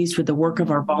more pleased with the work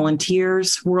of our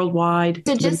volunteers worldwide.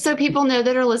 So just so people know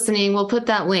that are listening, we'll put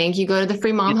that link. You go to the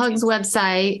Free Mom Hugs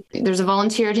website. There's a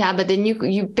volunteer tab, but then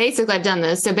you basically, I've done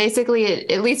this. So basically,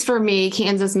 at least for me,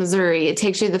 Kansas, Missouri, it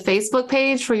takes you to the Facebook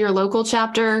page for your local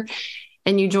chapter,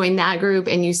 and you join that group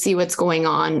and you see what's going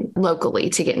on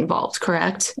locally to get involved,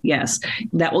 correct? Yes.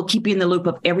 That will keep you in the loop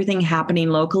of everything happening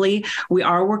locally. We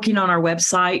are working on our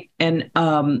website, and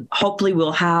hopefully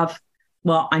we'll have,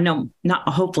 well, I know not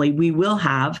hopefully, we will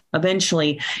have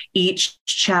eventually, each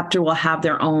chapter will have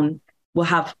their own, we'll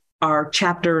have our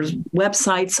chapters'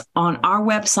 websites on our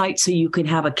website, so you can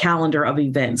have a calendar of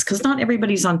events, because not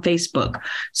everybody's on Facebook.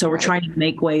 So we're trying to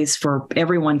make ways for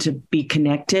everyone to be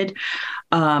connected.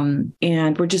 And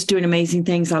we're just doing amazing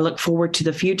things. I look forward to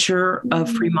the future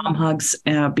of Free Mom Hugs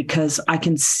because I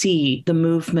can see the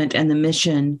movement and the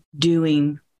mission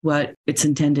doing what it's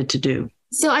intended to do.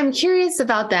 So I'm curious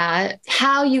about that,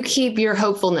 how you keep your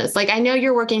hopefulness. Like, I know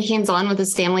you're working hands-on with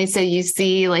this family, so you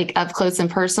see like up close and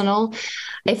personal.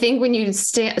 I think when you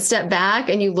step back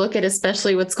and you look at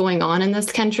especially what's going on in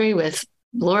this country with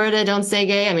Florida, don't say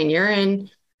gay. I mean, you're in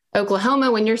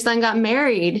Oklahoma when your son got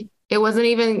married. It wasn't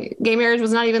even, gay marriage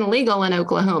was not even legal in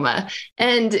Oklahoma.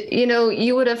 And, you know,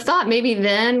 you would have thought maybe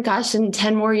then, gosh, in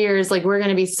 10 more years, like we're going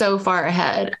to be so far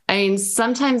ahead. I mean,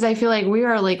 sometimes I feel like we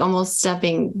are like almost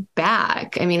stepping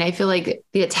back. I mean, I feel like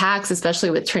the attacks,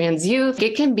 especially with trans youth,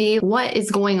 it can be what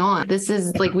is going on. This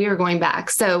is like, we are going back.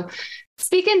 So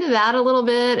speak into that a little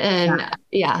bit. And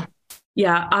yeah.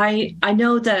 Yeah, I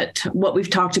know that what we've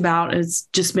talked about has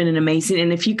just been an amazing.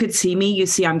 And if you could see me, you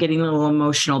see I'm getting a little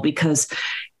emotional, because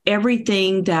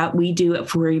everything that we do at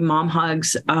Free Mom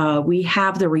Hugs, we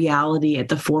have the reality at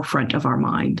the forefront of our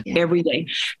mind every day.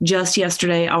 Just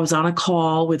yesterday, I was on a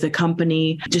call with a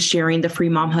company just sharing the Free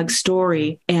Mom Hug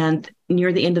story. And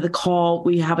near the end of the call,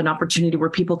 we have an opportunity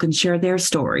where people can share their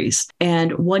stories.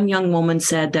 And one young woman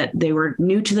said that they were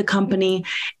new to the company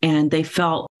and they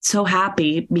felt so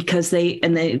happy because they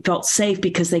felt safe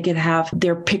because they could have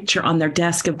their picture on their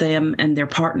desk of them and their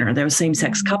partner. They're a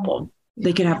same-sex couple.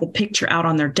 They could have the picture out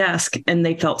on their desk, and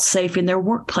they felt safe in their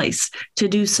workplace to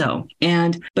do so.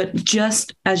 But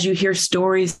just as you hear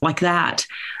stories like that,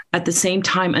 at the same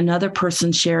time, another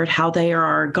person shared how they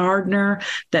are a gardener,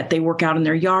 that they work out in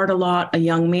their yard a lot. A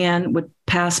young man would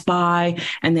pass by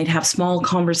and they'd have small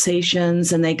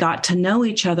conversations and they got to know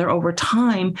each other over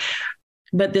time.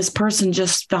 But this person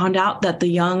just found out that the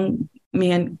young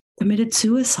man committed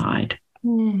suicide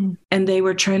and they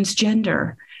were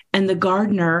transgender. And the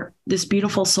gardener, this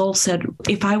beautiful soul, said,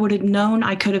 if I would have known,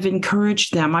 I could have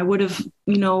encouraged them. I would have,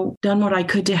 done what I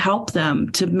could to help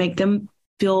them, to make them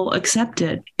feel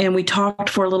accepted. And we talked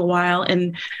for a little while.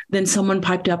 And then someone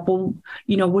piped up, well,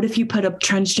 what if you put a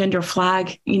transgender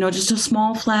flag, just a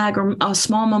small flag or a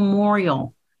small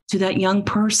memorial to that young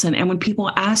person? And when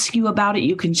people ask you about it,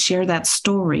 you can share that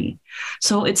story.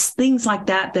 So it's things like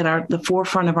that that are at the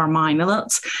forefront of our mind. Now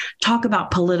let's talk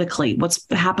about politically, what's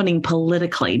happening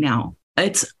politically now.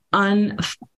 It's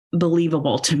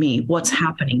unbelievable to me what's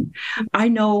happening. I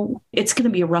know it's going to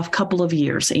be a rough couple of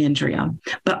years, Andrea,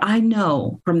 but I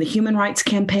know from the Human Rights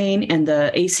Campaign and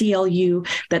the ACLU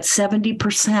that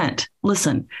 70%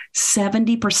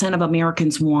 of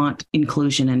Americans want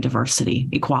inclusion and diversity,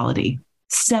 equality.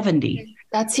 70.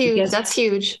 That's huge. That's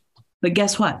huge. But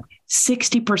guess what?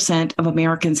 60% of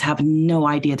Americans have no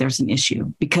idea there's an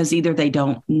issue because either they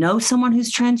don't know someone who's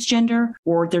transgender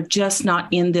or they're just not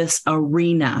in this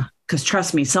arena. Because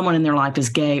trust me, someone in their life is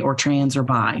gay or trans or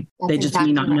bi. They just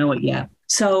may not know it yet.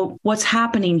 So what's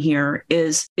happening here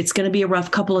is it's going to be a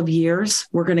rough couple of years.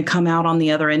 We're going to come out on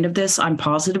the other end of this. I'm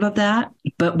positive of that.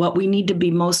 But what we need to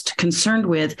be most concerned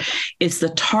with is the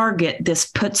target this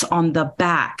puts on the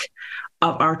back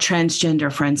of our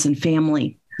transgender friends and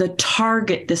family. The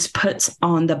target this puts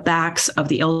on the backs of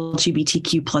the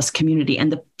LGBTQ plus community,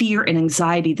 and the fear and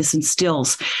anxiety this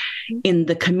instills in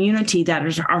the community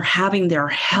that are having their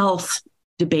health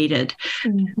debated,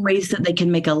 ways that they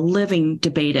can make a living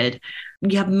debated.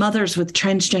 You have mothers with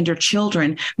transgender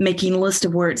children making a list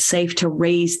of where it's safe to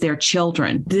raise their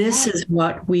children. This is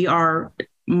what we are.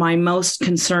 My most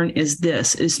concern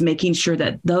is making sure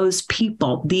that those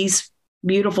people, these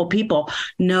beautiful people,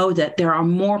 know that there are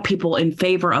more people in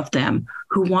favor of them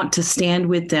who want to stand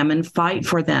with them and fight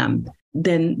for them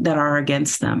than that are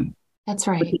against them. That's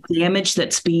right. But the damage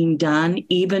that's being done,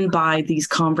 even by these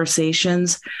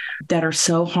conversations that are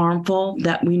so harmful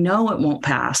that we know it won't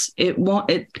pass.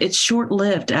 It's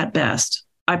short-lived at best.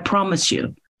 I promise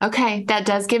you. Okay, that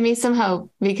does give me some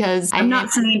hope, because I'm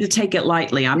not saying to take it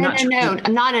lightly. No,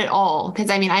 not at all. Because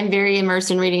I'm very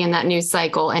immersed in reading in that news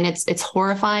cycle, and it's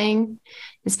horrifying,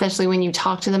 especially when you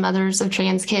talk to the mothers of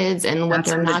trans kids and what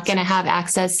they're not going to have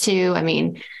access to.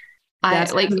 And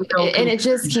it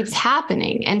just keeps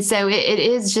happening. And so it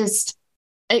is just,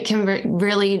 it can be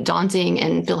really daunting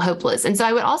and feel hopeless. And so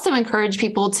I would also encourage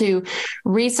people to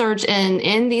research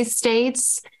in these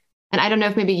states. And I don't know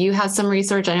if maybe you have some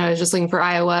research. I know I was just looking for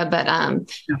Iowa, but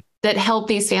that help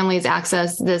these families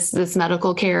access this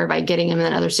medical care by getting them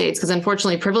in other states. Because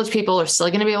unfortunately, privileged people are still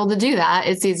going to be able to do that.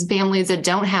 It's these families that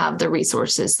don't have the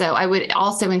resources. So I would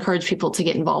also encourage people to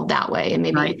get involved that way. And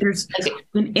maybe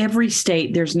in every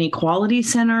state, there's an equality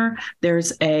center,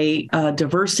 there's a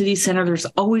diversity center. There's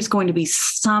always going to be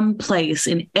some place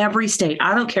in every state.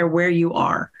 I don't care where you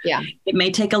are. Yeah, it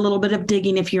may take a little bit of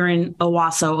digging if you're in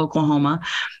Owasso, Oklahoma,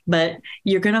 but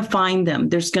you're going to find them.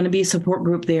 There's going to be a support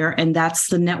group there, and that's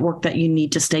the network that you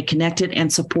need to stay connected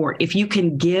and support. If you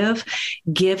can give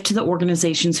to the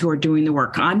organizations who are doing the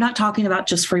work. I'm not talking about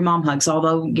just free mom hugs,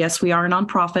 although yes, we are a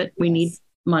nonprofit. We need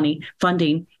money,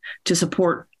 funding to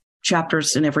support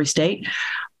chapters in every state,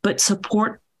 but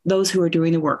support those who are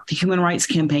doing the work. The Human Rights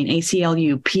Campaign,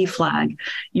 ACLU, PFLAG,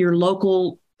 your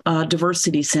local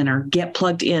diversity center, get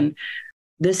plugged in.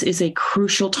 This is a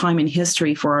crucial time in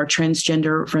history for our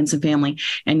transgender friends and family.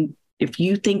 And if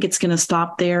you think it's going to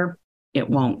stop there, it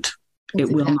won't.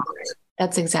 It will not.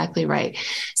 That's exactly right.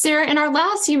 Sara, in our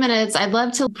last few minutes, I'd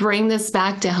love to bring this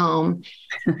back to home.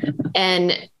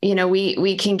 And,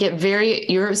 we can get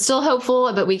you're still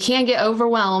hopeful, but we can get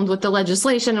overwhelmed with the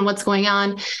legislation and what's going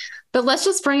on. But let's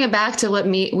just bring it back to what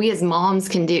we as moms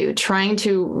can do, trying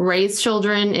to raise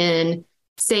children in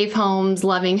safe homes,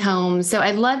 loving homes. So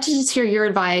I'd love to just hear your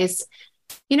advice.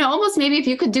 Almost maybe if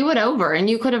you could do it over and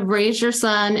you could have raised your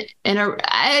son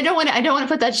I don't want to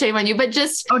put that shame on you, but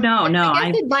just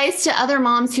advice to other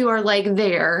moms who are like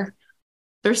their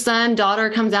son, daughter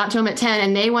comes out to them at 10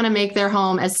 and they want to make their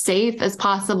home as safe as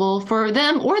possible for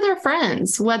them or their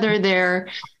friends, whether they're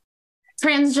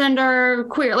transgender,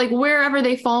 queer, like wherever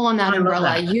they fall on that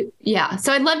umbrella.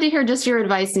 So I'd love to hear just your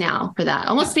advice now for that.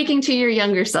 Almost speaking to your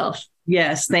younger self.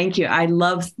 Yes, thank you. I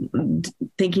love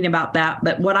thinking about that.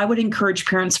 But what I would encourage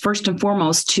parents, first and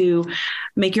foremost, to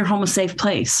make your home a safe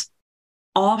place.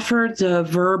 Offer the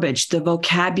verbiage, the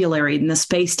vocabulary, and the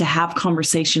space to have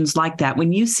conversations like that.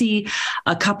 When you see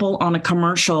a couple on a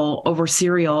commercial over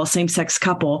cereal, a same-sex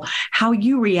couple, how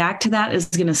you react to that is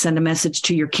going to send a message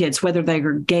to your kids, whether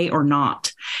they're gay or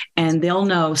not. And they'll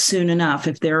know soon enough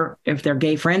if their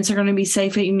gay friends are going to be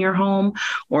safe in your home,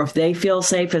 or if they feel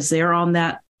safe as they're on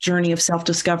that journey of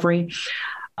self-discovery.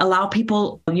 Allow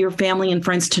people, your family and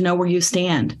friends, to know where you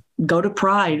stand. Go to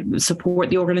Pride,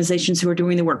 support the organizations who are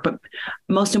doing the work, but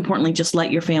most importantly, just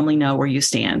let your family know where you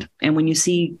stand. And when you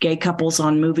see gay couples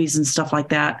on movies and stuff like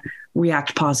that,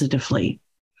 react positively,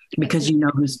 because you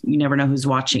never know who's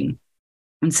watching.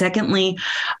 And secondly,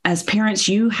 as parents,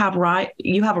 you have a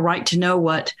right to know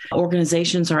what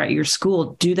organizations are at your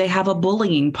school. Do they have a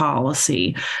bullying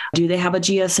policy? Do they have a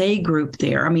GSA group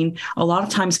there? I mean, a lot of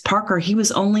times Parker, he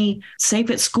was only safe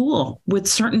at school with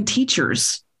certain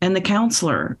teachers and the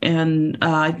counselor. And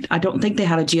I don't think they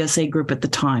had a GSA group at the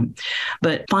time,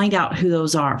 but find out who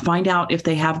those are. Find out if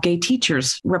they have gay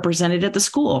teachers represented at the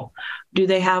school. Do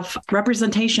they have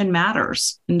representation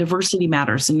matters and diversity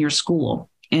matters in your school?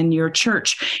 In your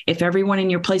church, if everyone in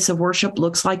your place of worship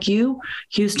looks like you,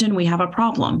 Houston, we have a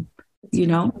problem,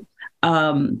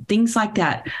 things like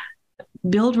that.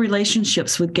 Build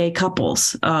relationships with gay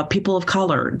couples, people of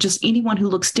color, just anyone who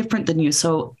looks different than you.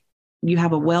 So you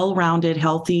have a well-rounded,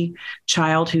 healthy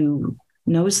child who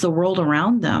knows the world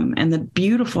around them and the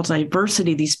beautiful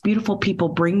diversity these beautiful people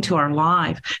bring to our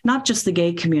life, not just the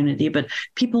gay community, but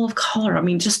people of color. I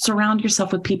mean, just surround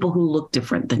yourself with people who look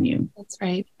different than you. That's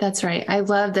right. That's right. I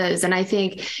love those. And I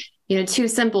think, two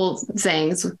simple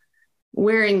things: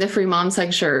 wearing the Free Moms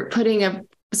Hug shirt, putting a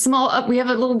we have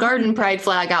a little garden pride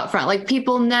flag out front. Like,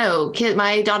 people know,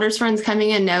 my daughter's friends coming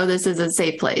in know this is a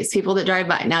safe place. People that drive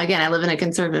by. Now, again, I live in a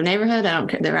conservative neighborhood. I don't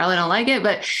care. They really don't like it,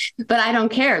 but I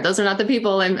don't care. Those are not the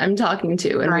people I'm talking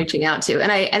to and reaching out to. And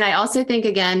I also think,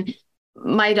 again,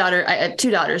 my daughter, I have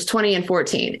 2 daughters, 20 and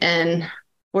 14, and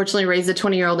fortunately raised a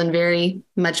 20-year-old in very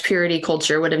much purity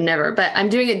culture, would have never, but I'm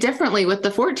doing it differently with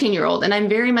the 14-year-old. And I'm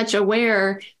very much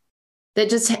aware that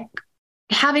just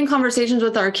having conversations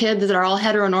with our kids that are all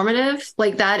heteronormative,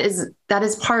 like that is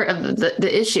part of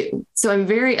the issue. So I'm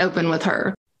very open with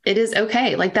her. It is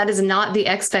okay. Like, that is not the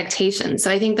expectation.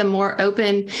 So I think the more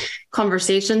open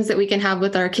conversations that we can have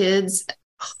with our kids,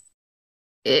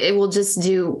 it will just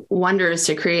do wonders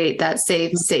to create that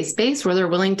safe space where they're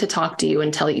willing to talk to you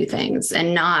and tell you things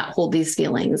and not hold these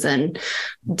feelings and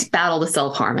battle the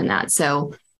self-harm and that.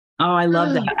 So oh, I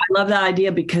love that. I love that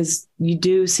idea, because you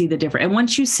do see the difference. And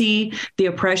once you see the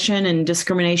oppression and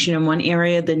discrimination in one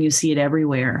area, then you see it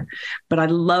everywhere. But I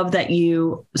love that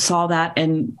you saw that,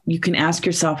 and you can ask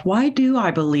yourself, why do I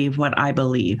believe what I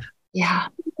believe? Yeah.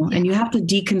 And you have to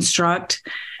deconstruct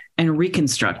and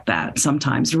reconstruct that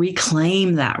sometimes,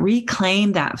 reclaim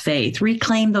that faith,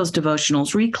 reclaim those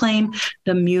devotionals, reclaim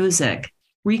the music,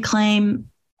 reclaim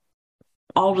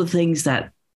all the things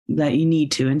that you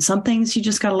need to. And some things you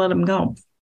just got to let them go.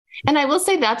 And I will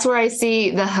say that's where I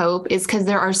see the hope, is because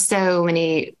there are so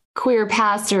many queer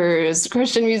pastors,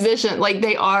 Christian musicians, like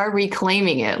they are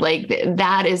reclaiming it. Like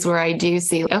that is where I do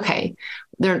see, okay,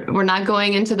 we're not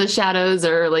going into the shadows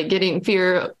or like getting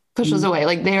fear pushes away.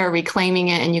 Like they are reclaiming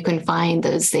it, and you can find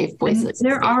those safe voices.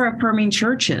 And there are affirming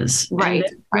churches, right?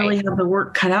 Really have the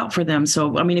work cut out for them.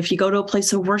 So, I mean, if you go to a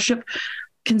place of worship,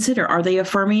 consider, are they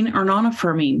affirming or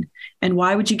non-affirming? And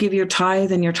why would you give your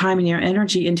tithe and your time and your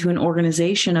energy into an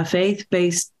organization, a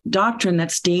faith-based doctrine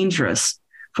that's dangerous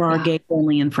for our gay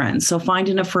family and friends? So find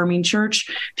an affirming church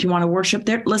if you want to worship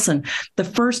there. Listen, the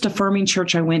first affirming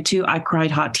church I went to, I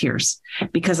cried hot tears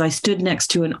because I stood next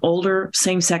to an older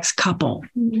same-sex couple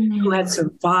who had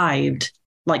survived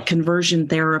like conversion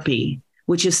therapy,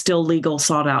 which is still legal,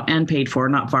 sought out, and paid for,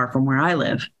 not far from where I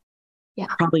live. Yeah,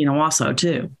 probably in Owasso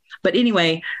too. But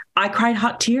anyway, I cried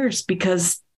hot tears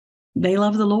because they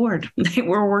love the Lord. They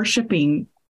were worshiping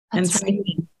and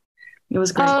singing. It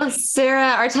was great. Oh,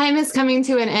 Sara, our time is coming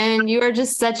to an end. You are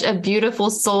just such a beautiful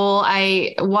soul.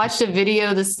 I watched a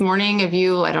video this morning of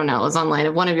you, I don't know, it was online,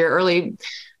 of one of your early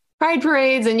pride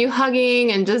parades and you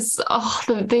hugging and just,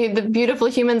 the beautiful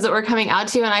humans that were coming out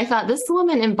to you. And I thought, this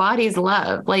woman embodies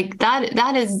love. Like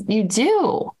that is, you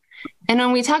do. And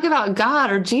when we talk about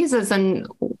God or Jesus and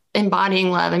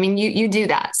embodying love, I mean, you do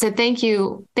that. So thank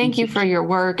you for your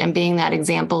work and being that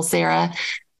example, Sara.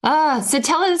 So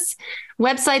tell us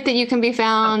website that you can be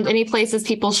found, any places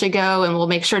people should go, and we'll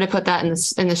make sure to put that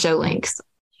in the show links.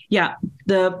 Yeah.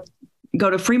 Go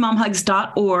to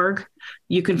freemomhugs.org.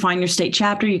 You can find your state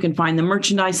chapter. You can find the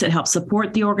merchandise that helps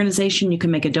support the organization. You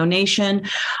can make a donation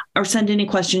or send any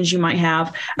questions you might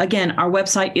have. Again, our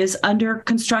website is under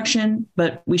construction,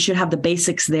 but we should have the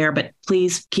basics there, but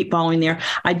please keep following there.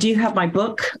 I do have my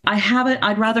book. I have it.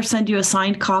 I'd rather send you a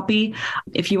signed copy.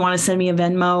 If you want to send me a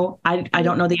Venmo, I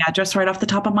don't know the address right off the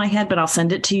top of my head, but I'll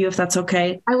send it to you if that's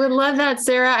okay. I would love that,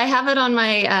 Sara. I have it on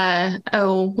my,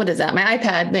 what is that? My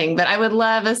iPad thing, but I would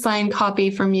love a signed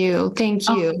copy from you. Thank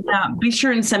you. Yeah, be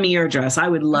sure and send me your address. I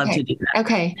would love to do that.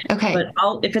 Okay. But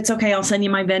if it's okay, I'll send you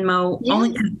my Venmo. Yeah.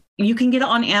 Only you can get it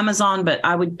on Amazon, but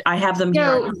I have them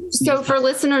here. So for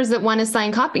listeners that want a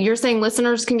signed copy, you're saying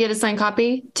listeners can get a signed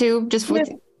copy too?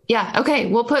 Yeah.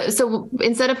 Okay. So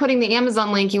instead of putting the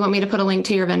Amazon link, you want me to put a link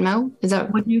to your Venmo? Is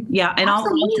that? Would you? Yeah. And I'll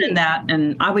send that,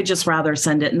 and I would just rather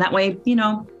send it. And that way,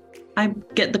 I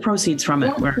get the proceeds from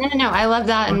it. No. I love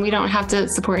that. And we don't have to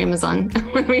support Amazon.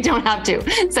 We don't have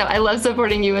to. So I love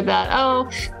supporting you with that. Oh,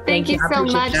 thank you so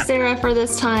much, Sara, for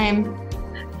this time.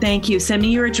 Thank you. Send me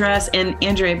your address. And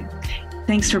Andrea,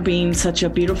 thanks for being such a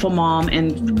beautiful mom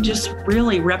and just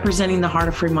really representing the heart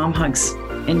of Free Mom Hugs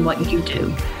in what you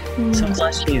do. So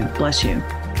bless you. Bless you.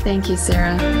 Thank you,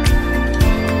 Sara.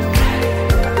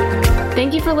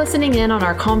 Thank you for listening in on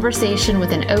our conversation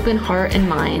with an open heart and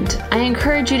mind. I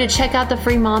encourage you to check out the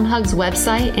Free Mom Hugs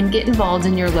website and get involved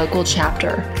in your local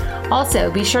chapter.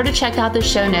 Also, be sure to check out the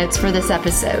show notes for this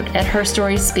episode at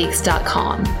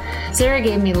herstoryspeaks.com. Sara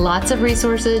gave me lots of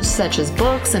resources such as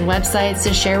books and websites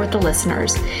to share with the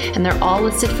listeners, and they're all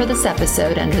listed for this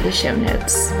episode under the show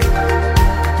notes.